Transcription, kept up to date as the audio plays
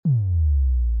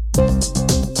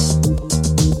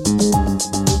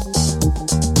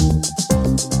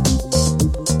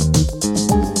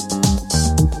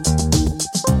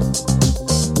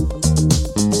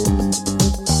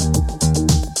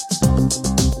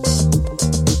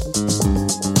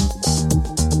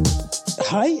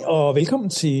Hej og velkommen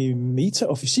til Meta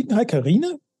og Fysikken. Hej Karina.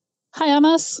 Hej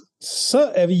Anders.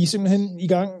 Så er vi simpelthen i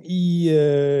gang i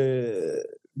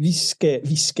vi skal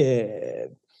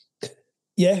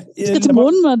til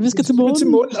månen, mand. Vi skal til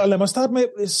månen. Og lad mig starte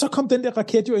med, så kom den der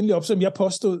raket jo endelig op, som jeg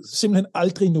påstod simpelthen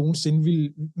aldrig nogensinde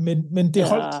ville, men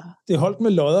det holdt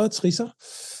med lodder og trisser.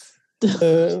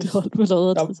 Det holdt med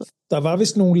lodder og trisser. Der var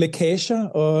vist nogle lækager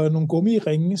og nogle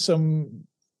gummiringe, som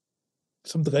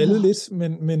drillede lidt,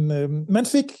 men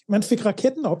man fik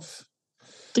raketten op.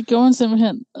 Det gjorde man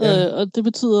simpelthen, og det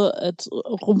betyder, at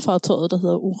rumfartøjet, der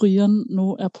hedder Orion,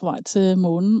 nu er på vej til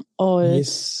månen, og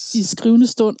i skrivende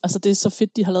stund, altså det er så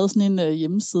fedt, de har lavet sådan en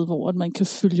hjemmeside, hvor man kan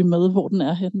følge med, hvor den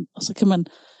er henne, og så kan man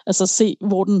altså se,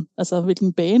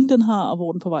 hvilken bane den har, og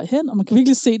hvor den er på vej hen, og man kan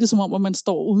virkelig se det, som om, at man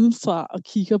står udenfor og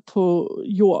kigger på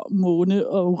jord, måne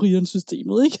og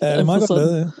Orion-systemet, ikke? Ja, det er meget godt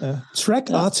lavet, ja. Track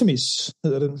Artemis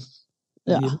hedder den.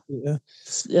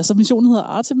 Ja, så missionen hedder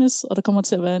Artemis, og der kommer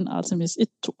til at være en Artemis 1,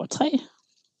 2 og 3,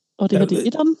 og det her det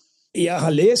er 1'eren. Jeg har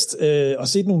læst og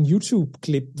set nogle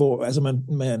YouTube-klip, hvor altså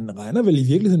man regner vel i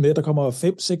virkeligheden med, at der kommer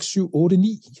 5, 6, 7, 8,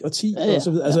 9 og 10 og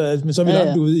så videre. Altså, men så er vi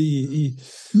langt ude i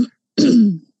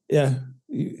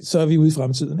så er vi ude i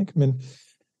fremtiden, ikke? Men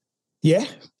ja,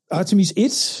 Artemis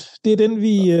 1, det er den,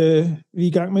 vi er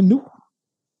i gang med nu.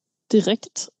 Det er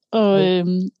rigtigt,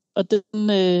 og den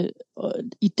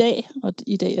i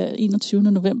dag er 21.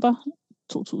 november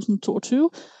 2022,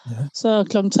 så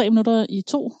klokken 3:03,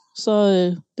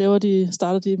 så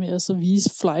starter de med at så vise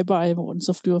flyby, hvor den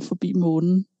så flyver forbi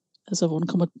månen, altså hvor den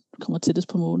kommer tættest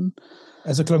på månen.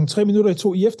 Altså klokken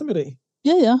 3:02 i eftermiddag?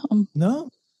 Ja. Nå,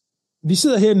 vi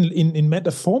sidder her en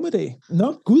mandag formiddag.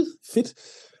 Nå, gud, fedt.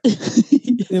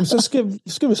 Jamen, så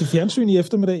skal vi se fjernsyn i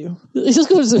eftermiddag, jo. Så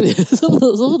skal vi se,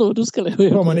 så du skal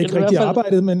lave. Hvor man ikke rigtig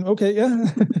arbejdet, men okay, ja.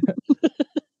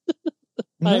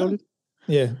 Nej,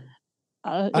 ja.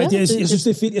 Jeg synes, det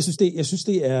er fedt. Jeg synes,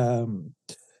 det er...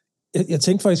 Jeg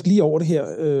tænkte faktisk lige over det her,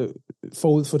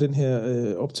 forud for den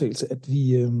her optagelse, at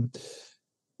vi...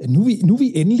 Nu er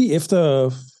vi endelig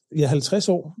efter 50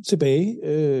 år tilbage.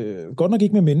 Godt nok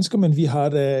ikke med mennesker, men vi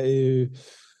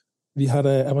har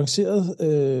da avanceret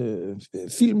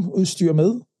filmudstyr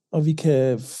med, og vi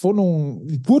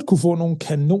burde kunne få nogle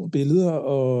kanonbilleder.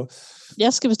 Og ja,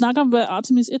 skal vi snakke om, hvad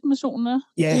Artemis 1-missionen er?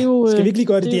 Ja, det er jo, skal vi ikke lige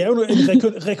gøre det? Det er jo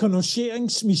en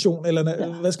rekognosceringsmission,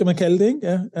 eller hvad skal man kalde det, ikke?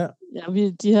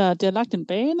 De har lagt en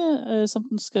bane, som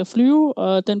den skal flyve,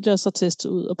 og den bliver så testet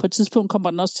ud, og på et tidspunkt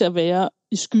kommer den også til at være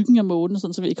i skyggen af månen,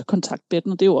 sådan, så vi ikke har kontakt med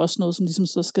den, og det er jo også noget, som ligesom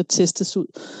så skal testes ud.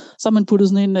 Så har man puttet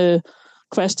sådan en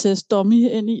crash test dummy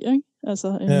ind i, ikke?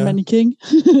 Altså en mannequin,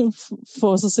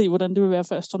 for at se, hvordan det vil være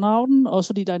for astronauten, også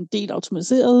fordi der er en del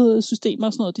automatiserede systemer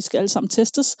og sådan noget, de skal alle sammen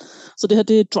testes. Så det her,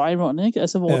 det er dry run, ikke?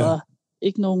 Altså hvor der er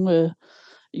ikke nogen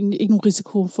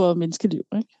risiko for menneskeliv,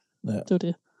 ikke? Ja. Det var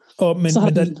det.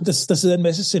 Men der sidder en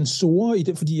masse sensorer i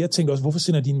det, fordi jeg tænker også, hvorfor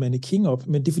sender de en mannequin op?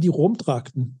 Men det er fordi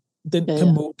rumdragten,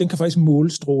 den kan faktisk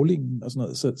måle strålingen og sådan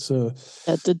noget. Så...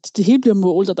 Ja, det hele bliver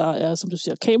målt, og der er, som du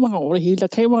siger, kameraer over det hele. Der er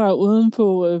kameraer uden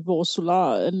på vores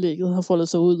solaranlægget har foldet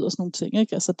sig ud og sådan nogle ting,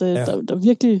 ikke? Altså, der er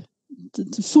virkelig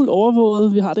det er fuldt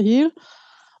overvåget. Vi har det hele.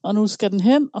 Og nu skal den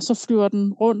hen, og så flyver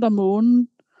den rundt om månen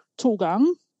 2 gange.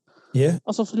 Yeah.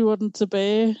 Og så flyver den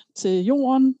tilbage til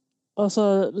jorden, og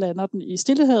så lander den i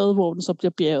Stillehavet, hvor den så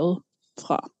bliver bjerget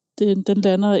fra. Den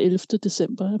lander 11.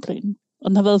 december af planen. Og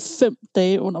den har været 5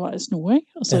 dage undervejs nu, ikke?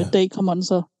 Og så i dag kommer den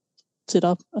så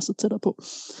tættere på.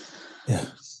 Ja.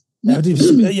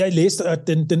 Jeg læste, at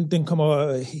den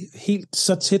kommer helt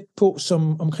så tæt på,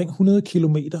 som omkring 100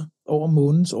 kilometer over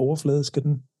månens overflade skal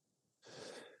den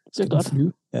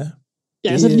flyve. Ja.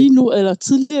 Ja, altså lige nu, eller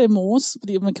tidligere i morges,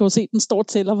 fordi man kan jo se, at den står og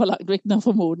tæller, hvor langt væk den er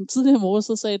fra månen. Tidligere i morges,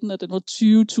 så sagde den, at den var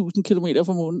 20.000 kilometer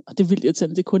fra månen. Og det vil jeg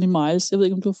tælle, det er kun i miles. Jeg ved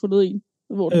ikke, om du har fundet en,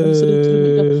 hvor den viser det i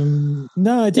kilometer.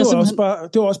 Nej, det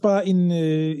var også bare en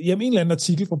eller anden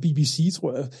artikel fra BBC,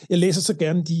 tror jeg. Jeg læser så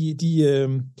gerne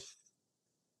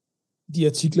de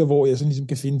artikler, hvor jeg sådan ligesom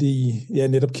kan finde det i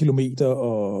netop kilometer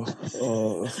og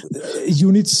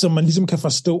units, som man ligesom kan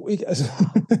forstå, ikke? Altså.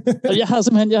 Og jeg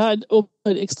har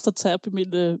et ekstra tab i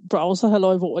min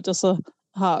browser, hvor jeg så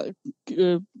har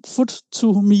foot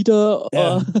to meter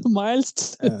og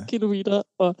miles kilometer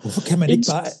og hvorfor kan man ikke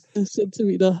bare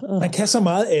centimeter. Man kan så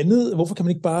meget andet. Hvorfor kan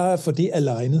man ikke bare få det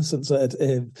alignet, sådan så at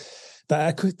der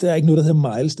er ikke noget, der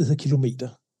hedder miles, det hedder kilometer.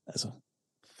 Altså.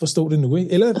 forstå det nu,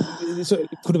 ikke? Eller så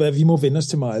kunne det være, at vi må vende os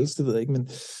til Miles, det ved jeg ikke, men...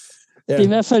 Ja. Det er i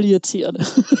hvert fald irriterende.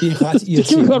 Det er ret irriterende. Det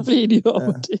kan vi godt blive enige om. Ja.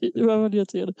 Det er i hvert fald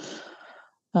irriterende.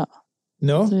 Ja.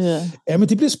 Nå, ja, men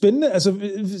det bliver spændende. Altså,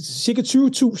 cirka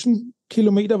 20.000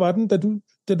 kilometer var den,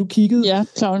 da du kiggede. Ja,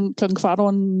 klokken 8:45,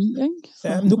 ikke? Så,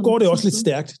 ja, nu går det også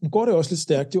lidt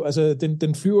stærkt. Jo. Altså,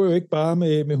 den flyver jo ikke bare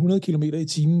med 100 kilometer i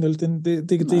timen, vel?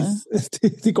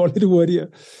 Det går lidt hurtigere.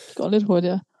 Det går lidt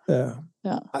hurtigere. Ja.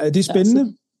 Ej, det er spændende.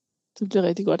 Ja, det bliver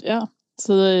rigtig godt, ja.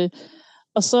 Så,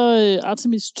 og så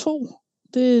Artemis 2,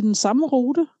 det er den samme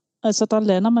rute. Altså, der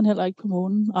lander man heller ikke på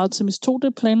månen. Artemis 2, det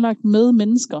er planlagt med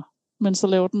mennesker, men så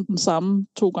laver den samme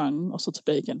 2 gange, og så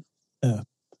tilbage igen. Ja.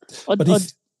 Og det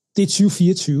er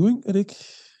 2024, ikke? Er det ikke?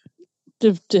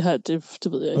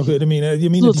 Det ved jeg ikke. Okay, det mener jeg.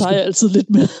 Nu tager jeg altid lidt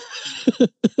med.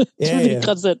 Ja.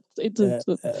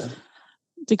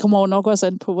 Det kommer jo nok også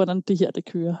an på, hvordan det her, det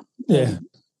kører. Ja.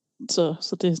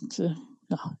 Så det ja.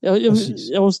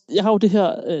 Jeg har jo det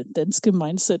her danske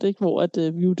mindset, ikke, hvor at, vi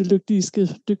er jo det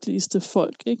lykkeligste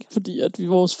folk, ikke? Fordi at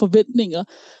vores forventninger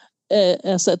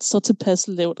er sat så tilpas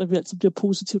lavt, at vi altid bliver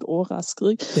positivt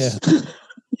overrasket. Ikke? Ja.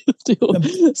 Det er jo,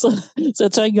 så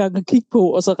jeg tør ikke engang at kigge på,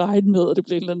 og så regne med, at det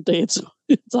bliver en eller anden dato.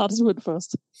 Jeg tager det simpelthen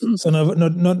først. Så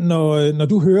når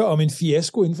du hører om en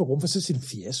fiasko inden for rumfart, så siger du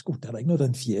fiasko. Der er der ikke noget, der er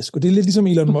en fiasko. Det er lidt ligesom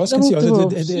Elon Musk, han siger også,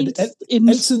 at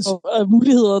altid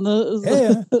mulighederne.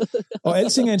 Ja. Og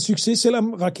alting er en succes,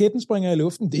 selvom raketten springer i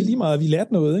luften. Det er lige meget, vi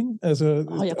lærte noget, ikke? Altså,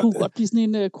 jeg kunne godt blive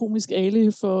sådan en komisk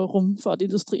ale for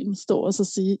rumfartindustrien, står og så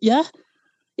sige, ja,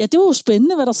 det var jo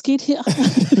spændende, hvad der skete her.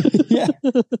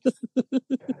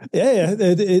 ja,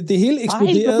 det hele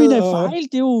eksploderede. Fejl,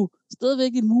 det er jo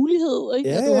stadigvæk en mulighed, ikke?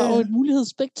 Ja. Du har jo et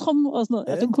mulighedsspektrum og sådan noget.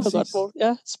 Ja, det kunne jeg godt bruge.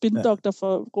 Ja, spindoktor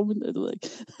for rummet, det ved jeg ikke.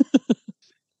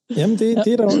 Jamen, det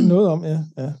er der jo noget om, ja.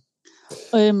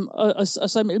 Og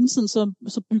så i mellemtiden,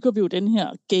 så bygger vi jo den her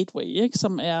gateway, ikke?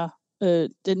 Som er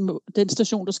den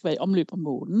station, der skal være i omløb om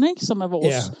månen, ikke? Som er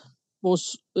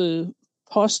vores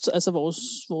post, altså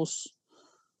vores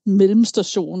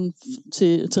mellemstation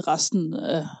til resten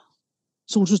af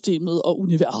solsystemet og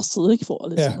universet, ikke? For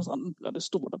at sådan gøre det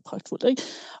stort og pragtfuldt, ikke?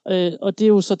 Og det er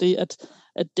jo så det,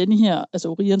 at denne her, altså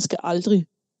Orion skal aldrig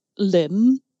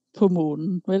lande på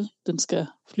månen, vel? Den skal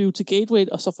flyve til Gateway,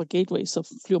 og så fra Gateway,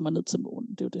 så flyver man ned til månen.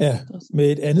 Det er jo det. Ja,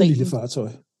 med et andet lille fartøj.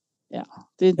 Ja,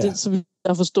 det så vi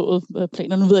har forstået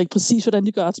planerne. Nu ved jeg ikke præcis, hvordan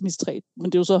de gør Artemis 3, men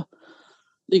det er jo så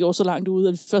ligger også så langt ude,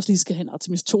 at vi først lige skal have en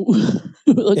Artemis 2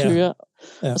 ud at køre.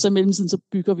 Ja. Og så i mellemtiden, så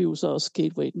bygger vi jo så også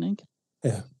Gateway'en, ikke?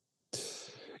 Ja.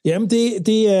 Jamen,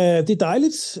 det er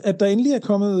dejligt, at der endelig er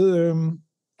kommet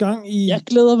gang i... Jeg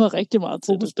glæder mig rigtig meget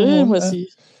til det må jeg sige.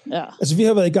 Ja. Altså, vi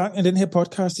har været i gang med den her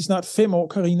podcast i snart 5 år,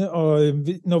 Karina, og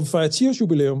når vi fejrer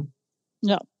 10-årsjubilæum,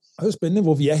 det er spændende,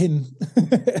 hvor vi er henne.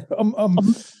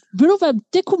 Ved du hvad,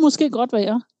 det kunne måske godt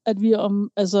være, at vi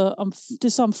det er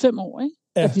så om 5 år, ikke?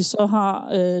 Ja. At vi så har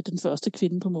den første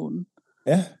kvinde på månen.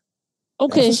 Ja.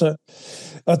 Okay. Ja, så.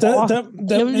 Og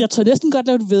jeg tør næsten godt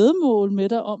lave et væddemål med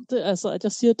dig om det, altså at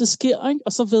jeg siger, at det sker, ikke?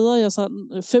 Og så vædder jeg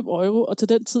sådan 5 euro, og til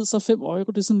den tid så 5 euro,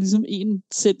 det er sådan ligesom 1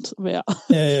 cent hver.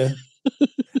 Ja.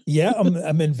 Ja,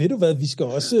 men ved du hvad,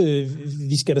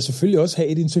 vi skal da selvfølgelig også have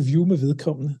et interview med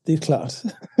vedkommende, det er klart.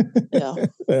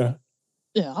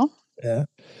 Ja.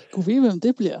 Kunne vi hvem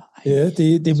det bliver? Ja,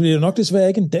 det bliver nok desværre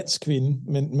ikke en dansk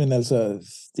kvinde, men altså,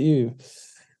 det er jo...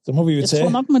 Så må vi jo tage...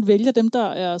 Jeg tror nok, man vælger dem, der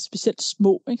er specielt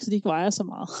små, ikke? Så de ikke vejer så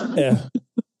meget. Ja.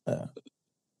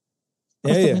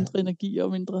 Koster mindre energi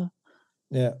og mindre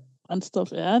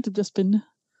brændstof. Ja, det bliver spændende.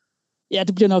 Ja,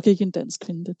 det bliver nok ikke en dansk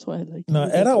kvinde, det tror jeg heller ikke. Nå,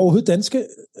 er der overhovedet danske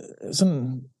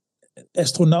sådan,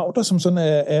 astronauter, som sådan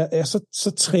er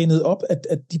så trænet op,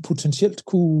 at de potentielt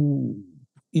kunne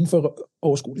inden for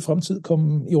overskuelig fremtid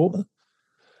komme i rummet?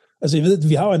 Altså, jeg ved,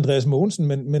 vi har jo Andreas Mogensen,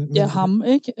 men ham,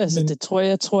 ikke? Altså,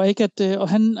 jeg tror ikke, at... Og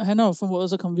han har jo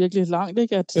formået at komme virkelig langt,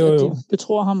 ikke? At de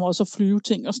betror ham også at flyve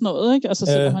ting og sådan noget, ikke? Altså,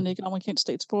 selvom han ikke er amerikansk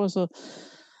statsborger, så...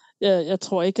 Jeg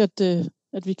tror ikke,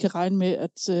 at vi kan regne med,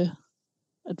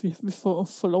 at vi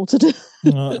får lov til det.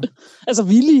 Altså,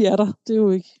 villige er der. Det er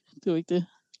jo ikke det.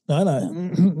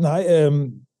 Nej,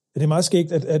 det er meget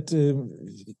skægt, at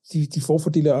de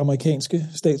forfordeler amerikanske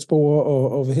statsborgere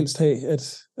og vil helst have,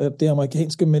 at det er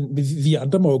amerikanske, men vi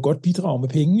andre må jo godt bidrage med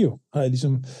penge jo.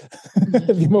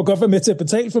 Vi må godt være med til at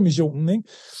betale for missionen, ikke?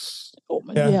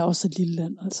 Men vi er også et lille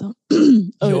land, altså.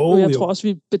 og jeg tror også,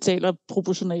 vi betaler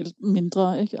proportionalt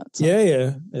mindre, ikke? Altså.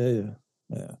 Ja.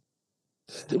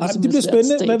 Det bliver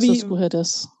spændende,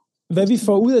 hvad vi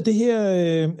får ud af det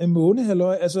her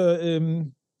månehalløj. Altså,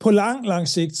 på lang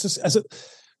sigt, altså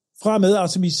fra med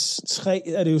Artemis 3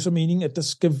 er det jo så meningen, at der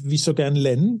skal vi så gerne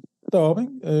lande deroppe,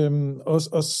 ikke? Og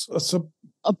så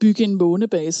at bygge en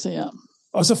månebase, ja.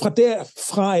 Og så fra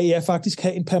derfra jeg faktisk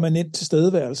have en permanent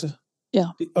tilstedeværelse. Ja.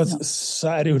 Og så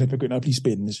er det jo, det begynder at blive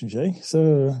spændende, synes jeg, ikke?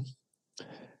 Så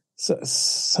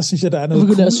synes jeg, der er noget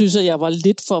cool. Jeg synes, at jeg var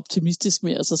lidt for optimistisk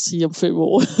med at så sige om 5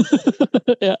 år.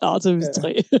 Ja, Artemis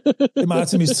 3.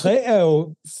 Artemis 3 er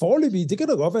jo foreløbig, det kan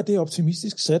da godt være, det er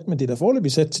optimistisk sat, men det er da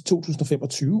foreløbig sat til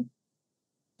 2025.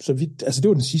 Så det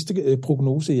var den sidste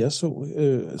prognose, jeg så.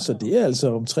 Så det er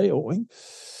altså om 3 år, ikke?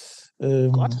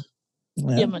 Godt.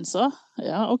 Ja. Jamen så,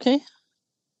 ja, okay.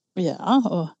 Ja,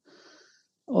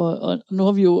 og nu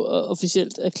har vi jo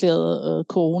officielt erklæret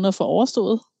corona for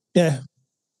overstået. Ja.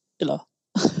 Eller?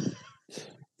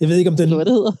 Jeg ved ikke, om hvad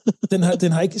det hedder.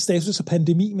 den har ikke status af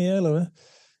pandemi mere, eller hvad?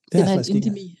 Den har en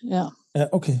endemi, ja. Ja,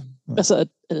 okay. Ja. Altså, at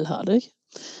alle har det, ikke?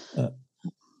 Ja.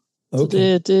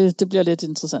 Okay. Så det bliver lidt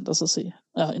interessant at så se.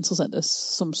 Ja, interessant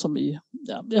som i...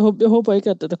 Ja, jeg håber ikke,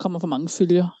 at der kommer for mange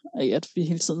følger af, at vi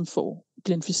hele tiden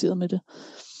bliver inficeret med det.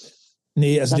 Nej,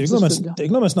 altså det er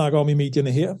ikke noget, man snakker om i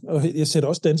medierne her. Og jeg sætter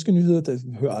også danske nyheder, der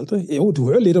hører aldrig. Jo, du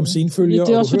hører lidt om senfølger.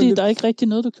 Det er også fordi, der er ikke rigtig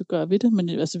noget, du kan gøre ved det, men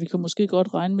altså, vi kan måske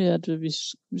godt regne med, at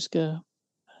vi skal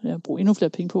bruge endnu flere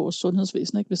penge på vores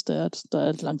sundhedsvæsen, ikke? Hvis der er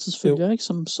et langtidsfølger, ikke?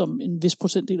 Som en vis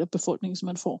procentdel af befolkningen, som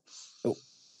man får. Jo.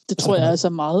 Det tror jeg altså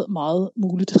er meget, meget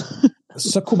muligt.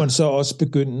 Så kunne man så også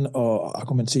begynde at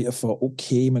argumentere for,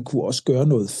 okay, man kunne også gøre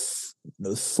noget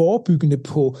forebyggende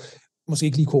på, måske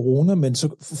ikke lige corona, men så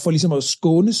for ligesom at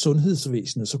skåne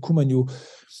sundhedsvæsenet, så kunne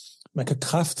man kan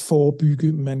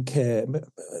kræftforebygge,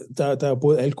 der er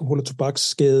både alkohol- og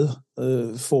tobaksskade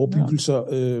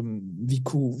forebyggelser. Ja.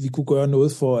 Vi kunne gøre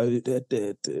noget for, at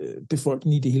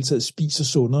befolkningen i det hele taget spiser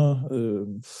sundere,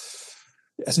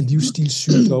 altså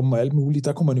livsstilssygdomme og alt muligt,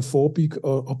 der kunne man jo forebygge,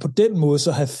 og på den måde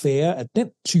så have færre af den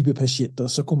type patienter,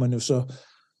 så kunne man jo så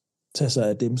tage sig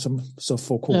af dem, som så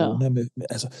får corona med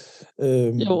altså.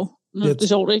 Jo, det er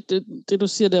sjovt, ikke? Det du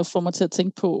siger der får mig til at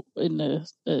tænke på sådan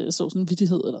en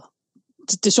vittighed, eller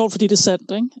det er sjovt, fordi det er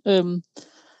sandt, ikke?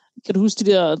 Kan du huske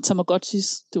de der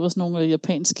Tamagotchis? Det var sådan nogle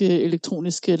japanske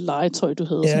elektroniske legetøj, du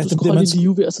havde, som du skulle holde i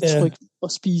live ved at trykke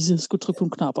og spise, skulle trykke på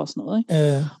en knap og sådan noget,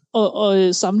 ikke?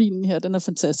 Og sammenligningen her, den er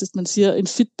fantastisk. Man siger, en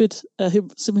Fitbit er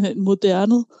simpelthen en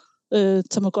moderne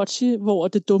Tamagotchi, hvor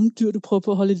det dumme dyr, du prøver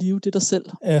på at holde i live, det er dig selv.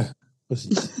 Ja,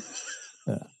 præcis.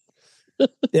 Ja.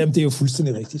 Jamen, det er jo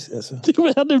fuldstændig rigtigt. Altså. Det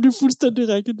er nemlig fuldstændig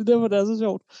rigtigt. Det er derfor, det er så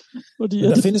sjovt. Fordi,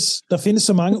 der findes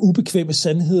så mange ubekvemme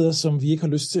sandheder, som vi ikke har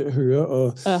lyst til at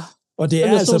høre. Og det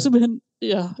er altså... simpelthen,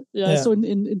 jeg så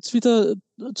en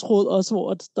Twitter-tråd også,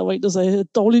 hvor der var en, der sagde, jeg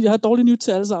har dårlig nyt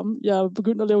til alle sammen. Jeg er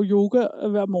begyndt at lave yoga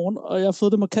hver morgen, og jeg har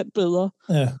fået det markant bedre.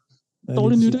 Ja.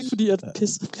 Dårlig nyt, ikke? Fordi at der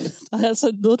er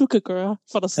altså noget, du kan gøre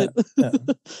for dig selv. Ja.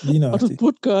 Og du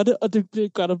burde gøre det, og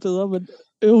det gør dig bedre, men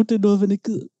det er noget, man ikke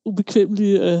gider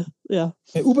ubekvemmelige.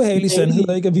 Ubehagelige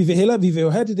sandheder, ikke? Og vi vil jo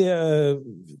have det der,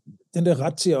 den der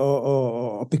ret til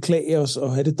at beklage os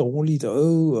og have det dårligt.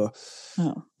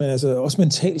 Men altså også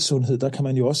mental sundhed, der kan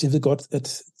man jo også, jeg ved godt,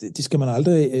 at det skal man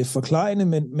aldrig forklejne,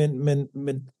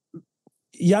 men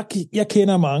jeg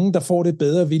kender mange, der får det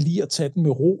bedre ved lige at tage den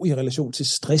med ro i relation til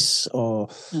stress,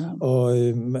 og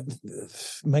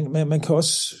man kan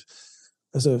også,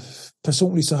 altså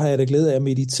personligt så har jeg da glæde af at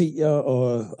meditere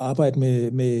og arbejde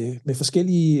med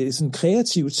forskellige sådan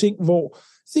kreative ting, hvor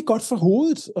det er godt for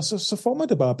hovedet, og så får man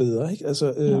det bare bedre, ikke?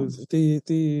 Altså det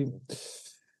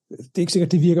er ikke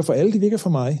sikkert, det virker for alle, det virker for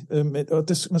mig, og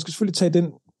man skal selvfølgelig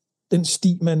tage den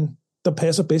sti, der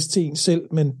passer bedst til en selv,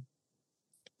 men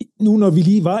nu når vi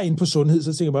lige var inde på sundhed,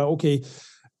 så tænker jeg bare, okay,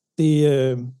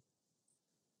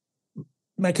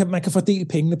 man kan fordele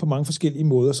pengene på mange forskellige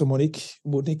måder, så må ikke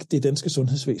det danske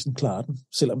sundhedsvæsen klare den,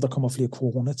 selvom der kommer flere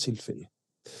coronatilfælde.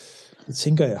 Det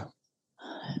tænker jeg.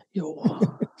 Jo,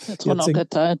 jeg tror nok,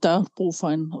 at der er brug for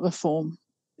en reform.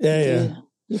 Ja.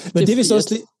 Men det er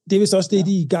vist også det,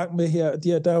 de er i gang med her.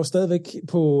 Der er jo stadigvæk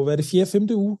på, hvad er det,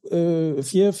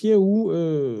 4. uge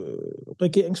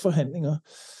regeringsforhandlinger,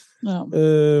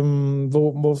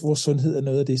 hvor sundhed er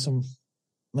noget af det, som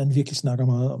man virkelig snakker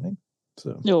meget om, ikke?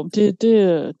 Så. Jo, det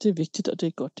er vigtigt, og det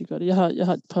er godt, de gør det. Jeg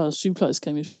har et par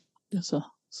sygeplejersker i mit så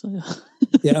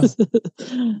ja.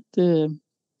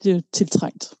 Det er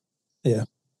tiltrængt. Ja.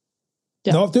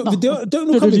 Nå,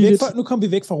 nu kom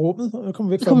vi væk fra rummet. Nu kom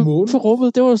vi væk fra månen. Fra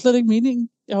rummet, det var jo slet ikke meningen.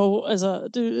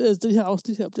 Det her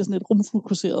afsnit her bliver sådan lidt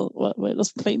rumfokuseret, hvor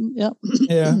ellers planen, ja.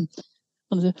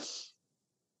 Sådan det.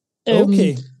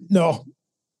 Okay,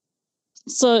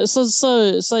 Så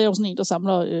er jeg jo sådan en, der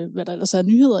samler, hvad der ellers er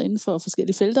nyheder inden for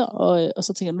forskellige felter, og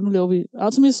så tænker jeg, nu laver vi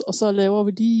Artemis, og så laver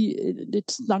vi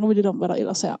snakker vi lidt om, hvad der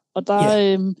ellers er. Og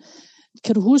der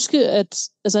kan du huske, at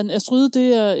altså en asteroide,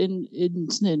 det er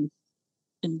sådan en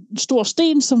en stor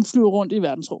sten, som flyver rundt i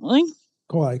verdensrummet, ikke?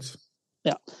 Korrekt.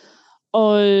 Ja.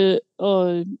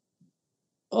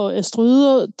 Og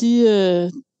asteroider,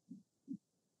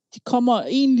 de kommer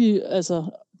egentlig, altså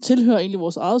tilhører egentlig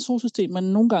vores eget solsystem, men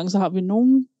nogle gange så har vi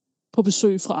nogen på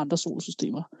besøg fra andre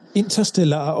solsystemer.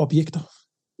 Interstellare objekter.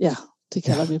 Ja, det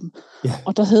kalder vi dem. Ja.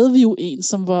 Og der havde vi jo en,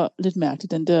 som var lidt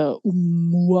mærkelig, den der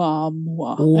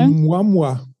Oumuamua.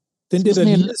 Oumuamua. Den der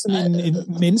ligner sådan en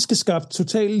menneskeskabt,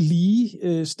 totalt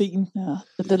lige sten. Ja,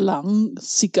 den der lange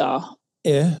cigar.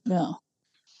 Ja. Ja.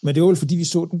 Men det var vel, fordi vi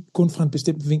så den kun fra en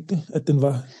bestemt vinkel, at den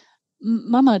var...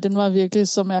 Nej, den var virkelig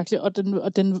så mærkelig, og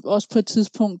den også på et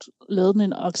tidspunkt lavede den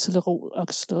en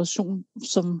acceleration,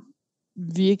 som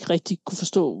vi ikke rigtig kunne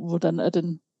forstå, hvordan at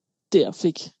den der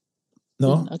fik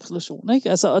en acceleration, ikke?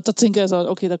 Altså, og der tænker jeg så,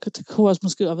 okay, der kunne også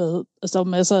måske have været, altså der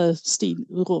var masser af sten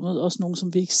i rummet, også nogle,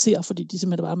 som vi ikke ser, fordi de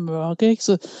simpelthen var mørke, ikke?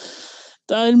 Så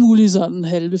der er alle mulige sådan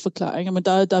halve forklaringer, men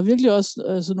der er virkelig også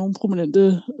altså, nogle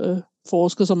prominente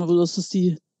forskere, som er ude og så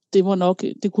sige, det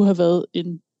kunne have været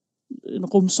en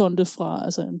rumsonde fra,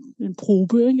 altså en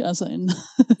probe, ikke? Altså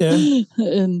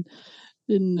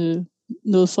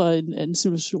noget fra en anden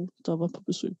civilisation, der var på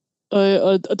besøg.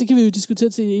 Og det kan vi jo diskutere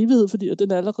til evighed, fordi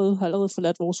den har allerede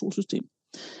forladt vores solsystem.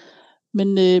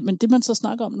 Men det, man så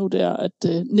snakker om nu, det er,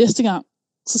 at næste gang,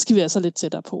 så skal vi altså lidt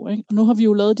tættere på, ikke? Og nu har vi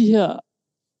jo lavet de her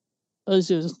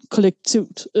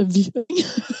kollektivt vi.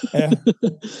 Ja.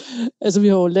 Altså, vi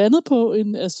har jo landet på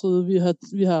en asteroide,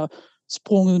 vi har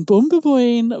sprunget en bombe på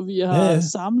en, og vi har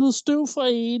samlet støv fra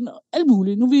en, og alt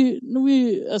muligt. Nu er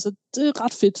vi, altså, det er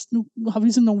ret fedt. Nu har vi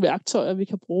ligesom nogle værktøjer, vi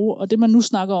kan bruge, og det, man nu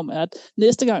snakker om, er, at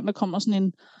næste gang, der kommer sådan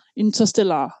en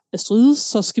interstellar asteroide,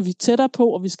 så skal vi tættere på,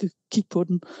 og vi skal kigge på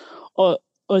den.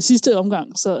 Og i sidste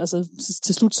omgang, så, altså,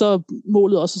 til slut, så er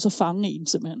målet også at så fange en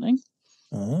simpelthen, ikke?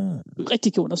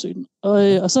 Rigtig kan undersøge den.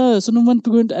 Og så nu er man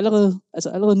begyndt allerede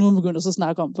nu er man begyndt at så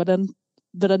snakke om,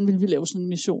 hvordan vil vi lave sådan en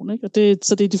mission, ikke? Og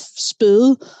så det er det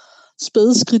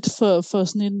spæde skridt for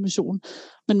sådan en mission.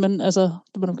 Men man, altså,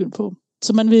 det var man begyndt på.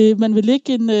 Så man vil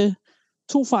lægge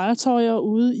 2 fartøjer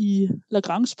ude i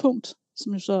Lagrange punkt,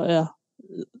 som jo så er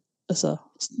altså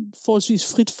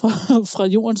forholdsvis frit fra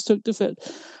jordens tyngdefelt.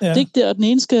 Ja. Det er ikke der, at den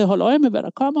ene skal holde øje med, hvad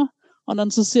der kommer, og når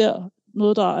den så ser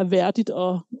noget, der er værdigt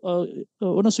at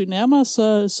undersøge nærmere,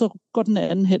 så går den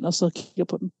anden hen og så kigger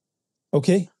på den.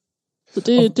 Okay. Så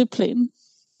det er planen.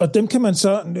 Og dem kan man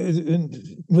så, nu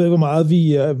ved jeg hvor meget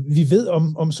vi ved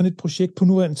om sådan et projekt på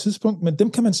nuværende tidspunkt, men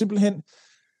dem kan man simpelthen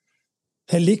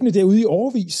have liggende derude i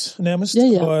årevis nærmest,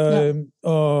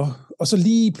 og så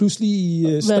lige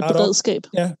pludselig starte op. Beredskab.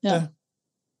 Ja.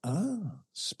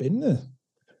 Spændende.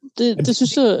 Det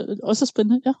synes jeg også er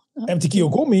spændende, ja. Jamen, det giver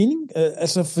jo god mening,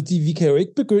 altså, fordi vi kan jo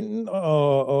ikke begynde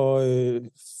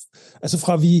altså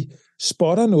fra vi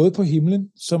spotter noget på himlen,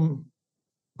 som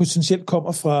potentielt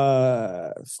kommer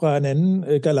fra en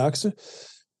anden galakse,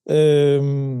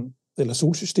 eller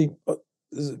solsystem. Og,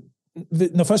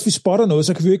 når først vi spotter noget,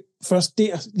 så kan vi jo ikke først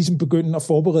der ligesom begynde at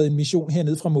forberede en mission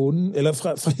hernede fra månen,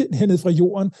 eller hernede fra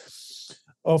jorden,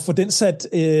 og få den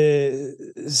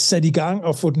sat i gang,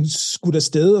 og få den skudt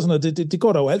afsted og sådan noget. Det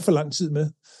går der jo alt for lang tid med.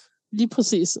 Lige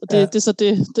præcis, og det er så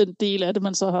den del af det,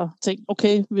 man så har tænkt,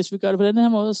 okay, hvis vi gør det på den her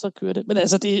måde, så kører det. Men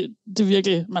altså, det er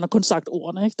virkelig, man har kun sagt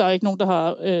ordene, ikke? Der er ikke nogen, der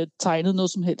har tegnet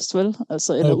noget som helst, vel?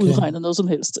 Altså, eller udregnet noget som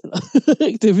helst. Eller,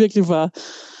 det er virkelig bare...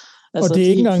 Altså, og det er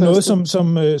ikke engang noget,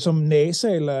 som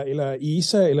NASA eller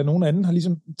ESA eller nogen anden har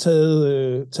ligesom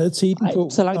taget teten på? Nej,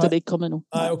 så langt er det ikke kommet endnu.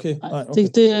 Nej, okay.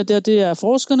 Det er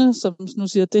forskerne, som nu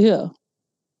siger, det her...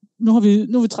 Nu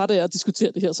er vi trætte af at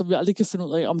diskutere det her, så vi aldrig kan finde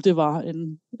ud af, om det var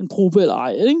en probe eller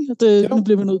ej. Ikke? Nu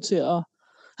bliver vi nødt til at...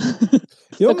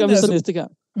 Hvad gør vi så næste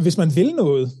gang? Hvis man vil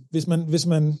noget,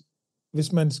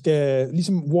 hvis man skal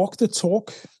ligesom walk the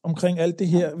talk omkring alt det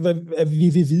her, at vi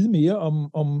vil vide mere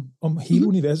om hele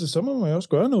universet, så må man jo også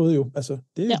gøre noget jo. Altså,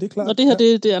 det er klart. Og det her,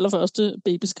 det er det allerførste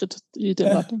babyskridt i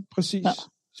den retning. Præcis. Ja.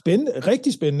 Spændende,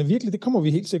 rigtig spændende, virkelig. Det kommer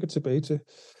vi helt sikkert tilbage til.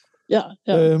 Ja,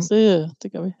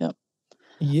 det gør vi, ja.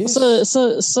 Yes. Og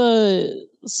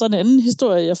så en anden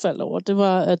historie, jeg faldt over, det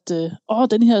var, at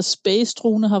den her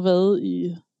space-drone har været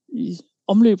i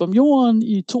omløb om jorden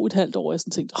i 2,5 år. Jeg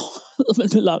sådan tænkte, men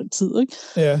det er lang tid, ikke?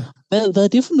 Ja. Hvad er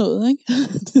det for noget, ikke?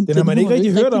 Den har man ikke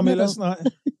rigtig hørt om ellers, nej.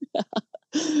 Ja,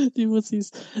 det er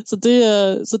præcis. Så det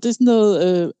er sådan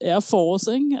noget Air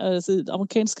Force, ikke? Altså det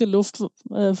amerikanske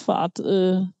luftfart.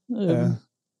 Det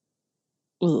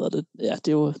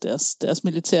er jo deres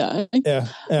militær, ikke? Ja.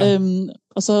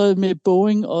 Og så med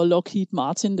Boeing og Lockheed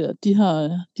Martin der,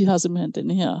 de har simpelthen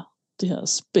det her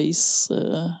space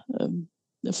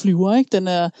flyver, ikke? Den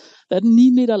er 9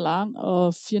 meter lang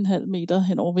og 4,5 meter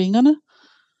hen over vingerne.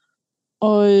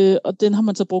 Og den har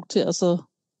man så brugt til at så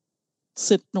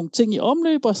sætte nogle ting i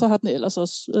omløb, og så har den ellers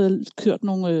også kørt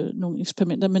nogle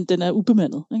eksperimenter, men den er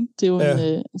ubemandet. Ikke? Det er jo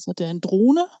det er en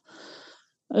drone,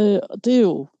 og det er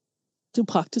jo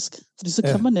praktisk, fordi så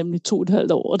kan man nemlig 2,5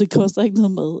 år, og det koster ikke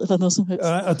noget mad eller noget som helst.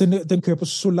 Ja, og den kører på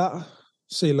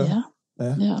solarceller.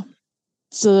 Ja.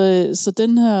 Så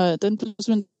den blev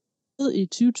simpelthen i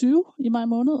 2020 i maj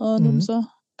måned, og nu er den så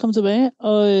kommet tilbage,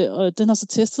 og den har så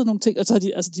testet nogle ting, og så har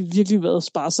de virkelig været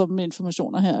sparsomme med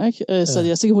informationer her, ikke? Så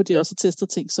jeg er sikker på, at de også har testet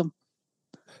ting, som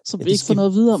vi ikke får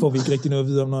noget videre om. Får vi ikke rigtig noget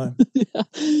videre om, nej. Ja.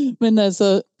 Men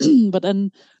altså,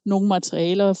 hvordan nogle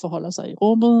materialer forholder sig i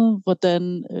rummet,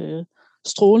 hvordan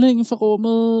strålingen fra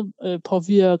rummet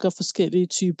påvirker forskellige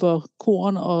typer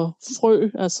korn og frø,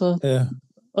 altså,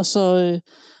 og så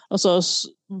også,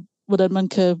 hvordan man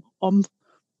kan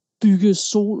ombygge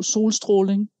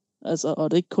solstråling, altså,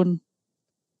 og det er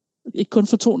ikke kun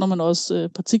fotoner, men også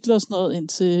partikler og sådan noget, ind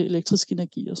til elektrisk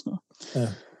energi og sådan noget.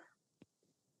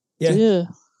 Ja.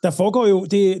 Der foregår jo,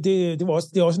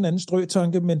 det er også en anden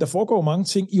strøtanke, men der foregår mange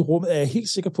ting i rummet, er jeg helt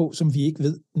sikker på, som vi ikke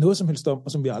ved noget som helst om,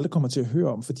 og som vi aldrig kommer til at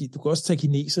høre om, fordi du kan også tage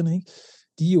kineserne, ikke?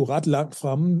 De er jo ret langt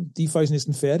fremme, de er faktisk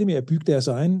næsten færdige med at bygge deres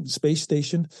egen space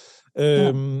station,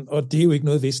 og det er jo ikke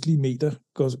noget vestlige medier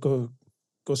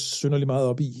går synderligt meget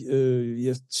op i.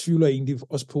 Jeg tvivler egentlig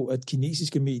også på, at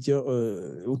kinesiske medier,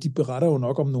 de beretter jo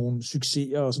nok om nogle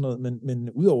succeser og sådan noget, men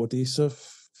udover det, så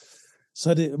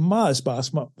er det meget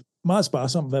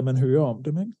sparsomt, hvad man hører om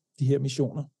dem, ikke? De her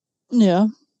missioner. Ja.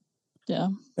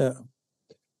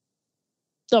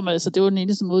 Nå, men altså, det var den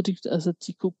eneste måde,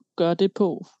 de kunne gøre det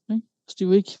på, ikke? Så de er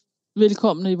jo ikke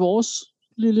velkomne i vores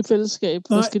lille fællesskab.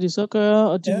 Hvad skal de så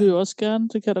gøre? Og de vil jo også gerne,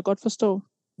 det kan jeg da godt forstå.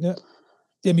 Ja.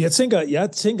 Jamen, jeg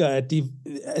tænker, at de,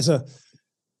 altså,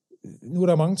 nu er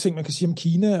der mange ting, man kan sige om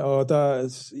Kina, og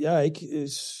jeg er ikke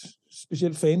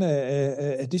specielt fan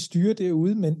af det styre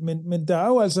derude, men der er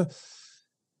jo altså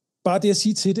bare det at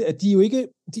sige til det, at de er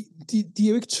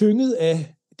jo ikke tynget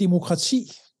af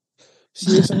demokrati,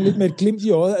 siger jeg sådan lidt med et glimt i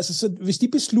øjet. Altså, så hvis de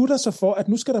beslutter sig for, at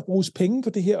nu skal der bruges penge på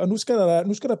det her, og nu skal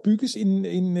der bygges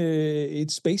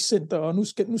et space center, og nu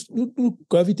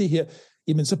gør vi det her,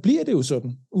 jamen så bliver det jo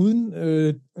sådan, uden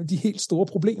de helt store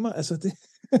problemer. Altså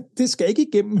det skal ikke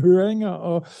igennem høringer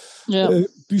og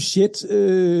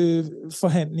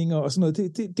budgetforhandlinger og sådan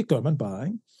noget. Det gør man bare,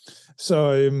 ikke?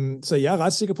 Så jeg er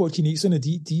ret sikker på, at kineserne,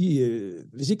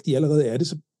 hvis ikke de allerede er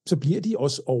det, så bliver de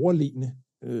også overlegne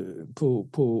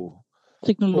på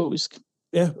teknologisk.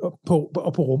 Og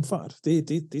på rumfart.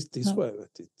 Det tror jeg,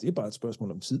 det er bare et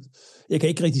spørgsmål om tid. Jeg kan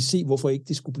ikke rigtig se, hvorfor ikke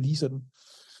det skulle blive sådan.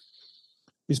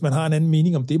 Hvis man har en anden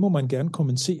mening om det, må man gerne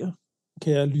kommentere,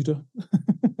 kære lytter.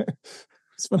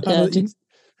 Hvis man har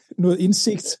noget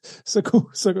indsigt, så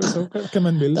kan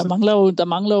man melde sig. Der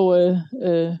mangler jo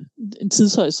en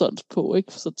tidshorisont på,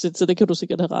 ikke? Så det kan du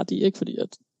sikkert have ret i, ikke? Fordi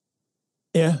at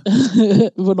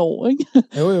hvornår, ikke?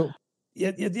 Jo.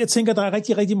 Jeg tænker, der er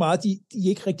rigtig, rigtig meget, de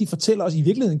ikke rigtig fortæller os. I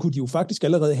virkeligheden kunne de jo faktisk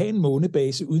allerede have en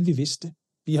månebase, uden vi vidste det.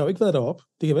 Vi har jo ikke været deroppe.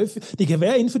 Det kan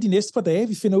være inden for de næste par dage,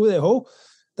 vi finder ud af,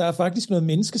 der er faktisk noget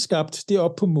menneskeskabt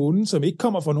deroppe på månen, som ikke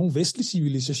kommer fra nogen vestlig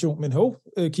civilisation, men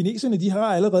kineserne, de har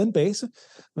allerede en base.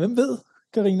 Hvem ved,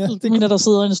 Karina? Du mener, der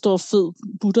sidder en stor fed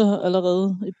Buddha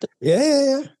allerede?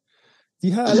 Ja.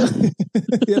 De har allerede...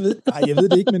 jeg ved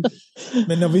det ikke,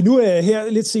 men når vi nu er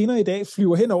her lidt senere i dag,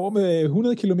 flyver henover med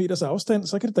 100 kilometers afstand,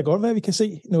 så kan det da godt være, at vi kan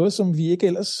se noget, som vi ikke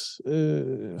ellers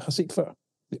har set før.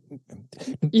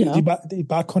 Det er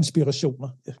bare konspirationer,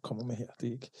 jeg kommer med her. Det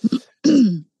er ikke...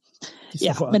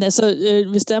 men altså,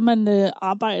 hvis der man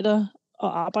arbejder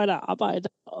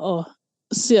og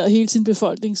ser hele sin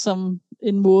befolkning som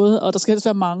en måde, og der skal helst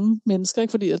være mange mennesker,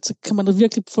 ikke? Fordi så kan man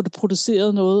virkelig få det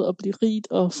produceret noget og blive rigt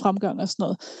og fremgang og sådan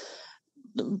noget.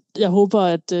 Jeg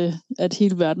håber, at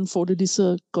hele verden får det lige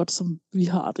så godt, som vi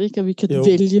har det, ikke? At vi kan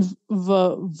vælge,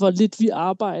 hvor lidt vi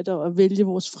arbejder, og vælge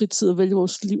vores fritid, og vælge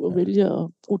vores liv, og vælge at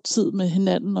bruge tid med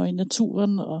hinanden og i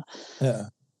naturen. Og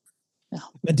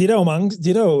Men det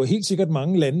er der jo helt sikkert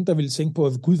mange lande, der vil tænke på,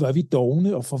 at gud, var vi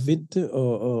dovne og forvente,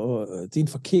 og det er en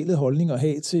forkælet holdning at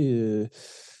have til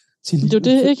livet. Det er jo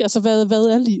det, ikke? Altså, hvad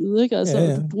er livet, ikke?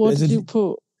 Altså, du bruger dit liv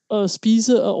på at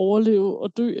spise og overleve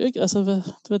og dø, ikke? Altså, hvad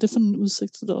er det for en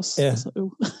udsigt til det også? Ja. Altså,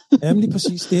 Jamen lige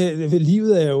præcis.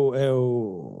 Livet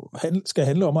skal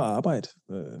handle om at arbejde,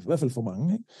 i hvert fald for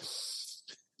mange, ikke?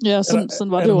 Ja,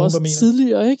 sådan var det jo også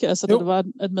tidligere, ikke? Altså, da det var,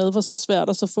 at mad var svært,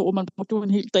 og så får man brugte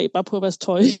en hel dag bare på at vaske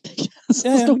tøj, ikke? Altså,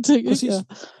 sådan nogle ting, præcis. ikke?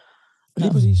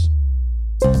 Lige præcis.